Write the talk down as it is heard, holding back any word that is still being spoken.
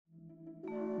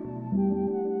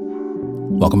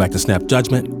Welcome back to Snap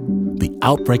Judgment, the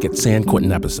Outbreak at San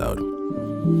Quentin episode.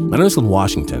 My name is in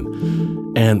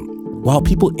Washington, and while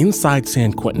people inside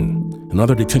San Quentin and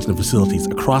other detention facilities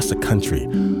across the country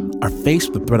are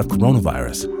faced with the threat of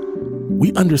coronavirus,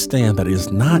 we understand that it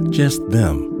is not just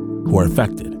them who are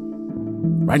affected.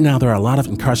 Right now, there are a lot of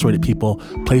incarcerated people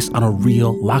placed on a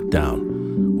real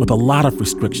lockdown with a lot of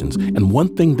restrictions, and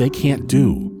one thing they can't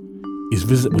do is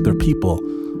visit with their people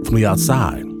from the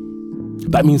outside.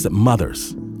 That means that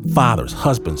mothers, fathers,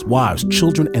 husbands, wives,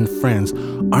 children, and friends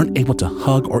aren't able to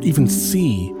hug or even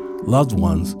see loved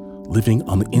ones living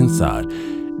on the inside.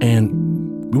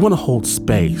 And we want to hold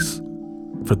space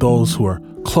for those who are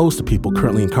close to people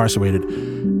currently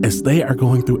incarcerated as they are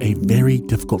going through a very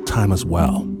difficult time as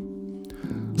well.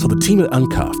 So the team at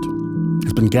Uncuffed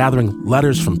has been gathering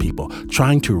letters from people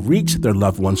trying to reach their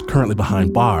loved ones currently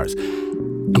behind bars.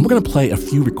 And we're going to play a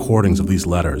few recordings of these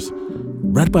letters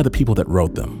read by the people that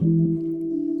wrote them.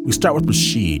 We start with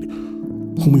Rashid,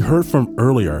 whom we heard from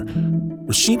earlier.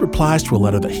 Rashid replies to a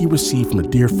letter that he received from a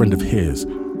dear friend of his,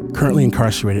 currently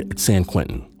incarcerated at San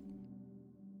Quentin.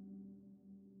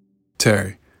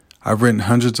 Terry, I've written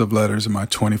hundreds of letters in my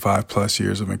 25 plus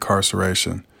years of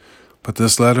incarceration, but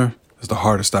this letter is the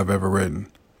hardest I've ever written.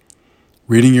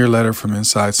 Reading your letter from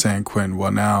inside San Quentin,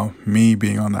 well now, me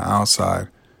being on the outside,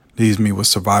 leaves me with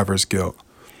survivor's guilt.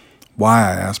 Why,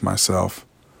 I ask myself.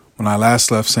 When I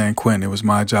last left San Quentin, it was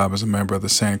my job as a member of the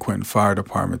San Quentin Fire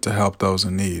Department to help those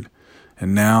in need.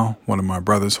 And now, one of my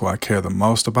brothers who I care the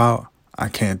most about, I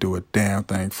can't do a damn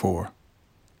thing for.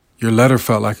 Your letter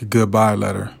felt like a goodbye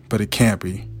letter, but it can't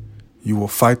be. You will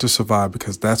fight to survive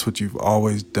because that's what you've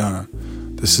always done.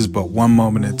 This is but one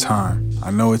moment in time.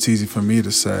 I know it's easy for me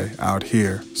to say out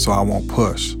here, so I won't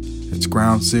push. It's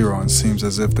ground zero and seems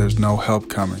as if there's no help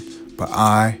coming. But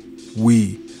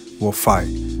we will fight.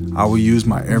 I will use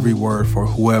my every word for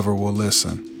whoever will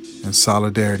listen. In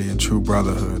solidarity and true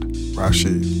brotherhood,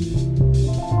 Rashid.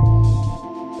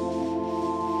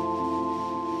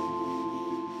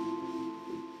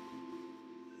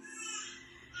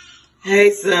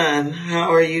 Hey son,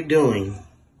 how are you doing?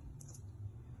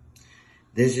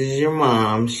 This is your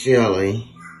mom, Shelley.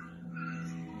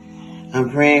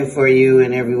 I'm praying for you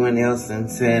and everyone else in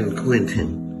San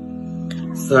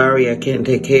Quentin. Sorry I can't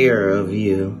take care of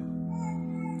you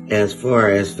as far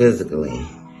as physically.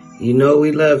 You know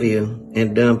we love you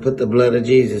and done put the blood of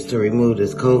Jesus to remove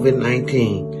this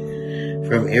COVID-19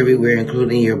 from everywhere,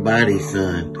 including your body,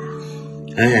 son.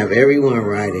 I have everyone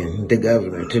writing the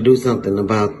governor to do something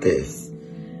about this.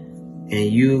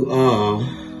 And you all,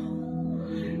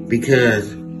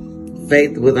 because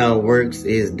faith without works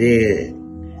is dead.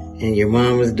 And your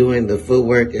mom is doing the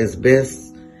footwork as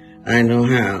best I know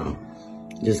how.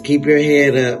 Just keep your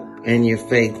head up and your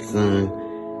faith, son.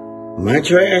 My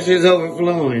trash is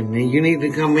overflowing and you need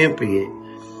to come empty it.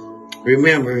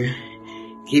 Remember,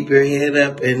 keep your head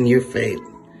up and your faith.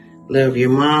 Love your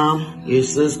mom, your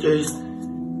sisters,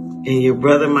 and your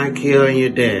brother Michael and your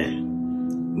dad.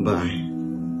 Bye.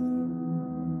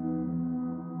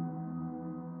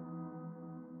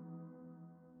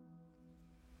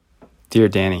 Dear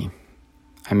Danny,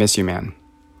 I miss you, man.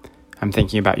 I'm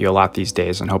thinking about you a lot these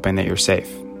days and hoping that you're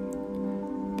safe.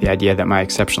 The idea that my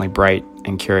exceptionally bright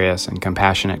and curious and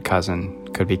compassionate cousin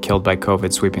could be killed by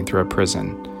COVID sweeping through a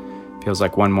prison feels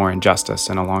like one more injustice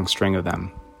in a long string of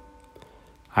them.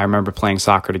 I remember playing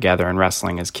soccer together and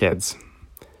wrestling as kids.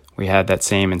 We had that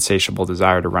same insatiable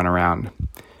desire to run around,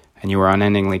 and you were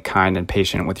unendingly kind and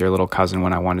patient with your little cousin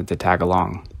when I wanted to tag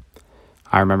along.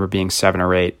 I remember being 7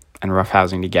 or 8 and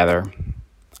roughhousing together.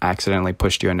 I accidentally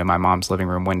pushed you into my mom's living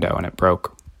room window and it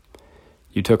broke.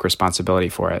 You took responsibility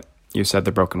for it. You said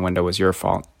the broken window was your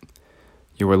fault.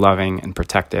 You were loving and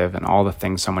protective and all the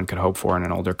things someone could hope for in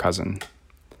an older cousin.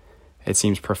 It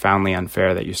seems profoundly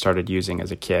unfair that you started using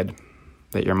as a kid,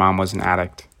 that your mom was an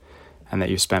addict, and that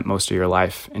you spent most of your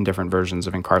life in different versions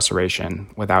of incarceration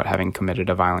without having committed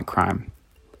a violent crime.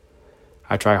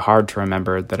 I try hard to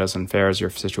remember that as unfair as your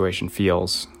situation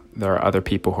feels, there are other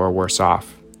people who are worse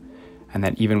off, and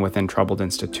that even within troubled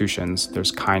institutions,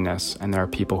 there's kindness and there are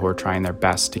people who are trying their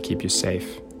best to keep you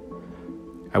safe.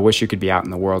 I wish you could be out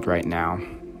in the world right now.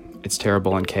 It's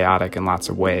terrible and chaotic in lots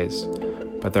of ways,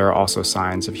 but there are also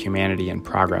signs of humanity and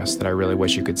progress that I really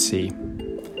wish you could see.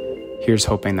 Here's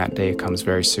hoping that day comes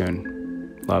very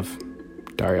soon. Love,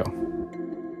 Dario.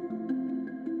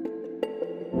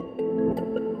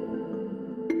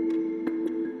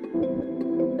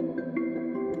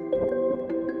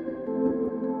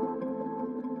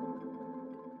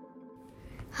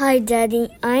 Hi, Daddy.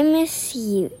 I miss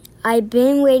you. I've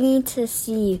been waiting to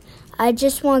see you. I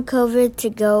just want COVID to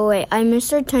go away. I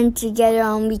miss our time together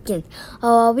on weekends.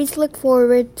 I'll always look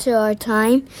forward to our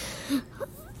time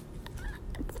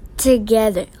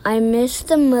together. I miss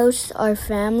the most our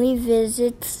family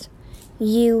visits.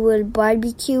 You would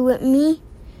barbecue with me.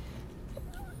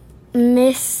 I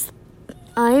miss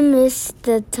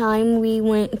the time we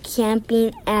went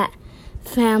camping at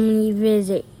family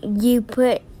visit. You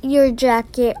put your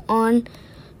jacket on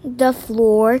the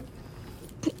floor.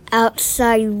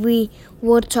 Outside we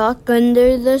will talk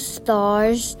under the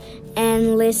stars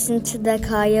and listen to the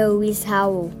coyotes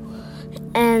howl.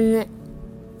 And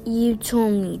you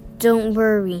told me, don't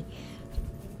worry,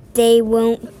 they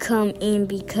won't come in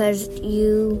because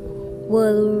you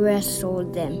will wrestle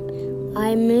them.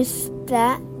 I miss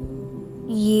that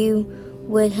you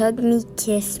would hug me,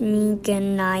 kiss me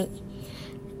goodnight.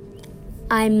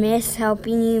 I miss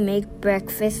helping you make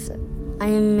breakfast. I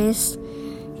miss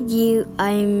you.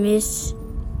 I miss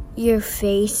your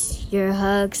face, your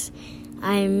hugs.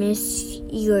 I miss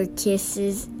your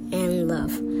kisses and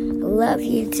love. Love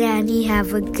you, Daddy.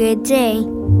 Have a good day.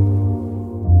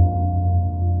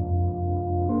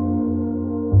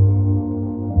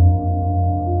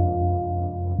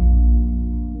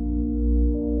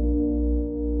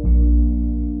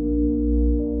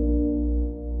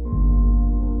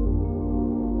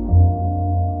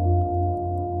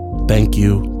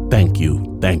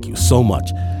 Thank you so much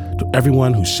to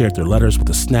everyone who shared their letters with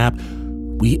a snap.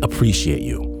 We appreciate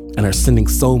you and are sending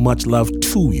so much love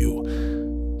to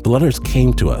you. The letters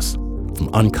came to us from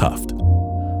Uncuffed,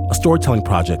 a storytelling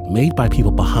project made by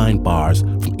people behind bars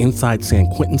from inside San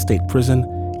Quentin State Prison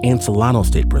and Solano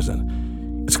State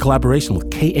Prison. It's a collaboration with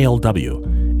KALW,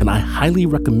 and I highly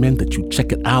recommend that you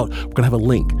check it out. We're going to have a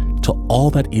link to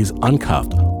all that is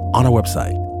Uncuffed on our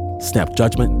website,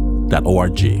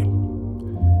 snapjudgment.org.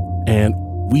 And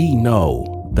we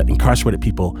know that incarcerated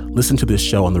people listen to this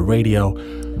show on the radio,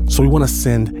 so we want to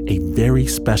send a very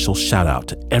special shout out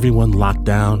to everyone locked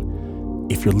down.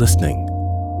 If you're listening,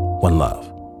 one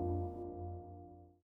love.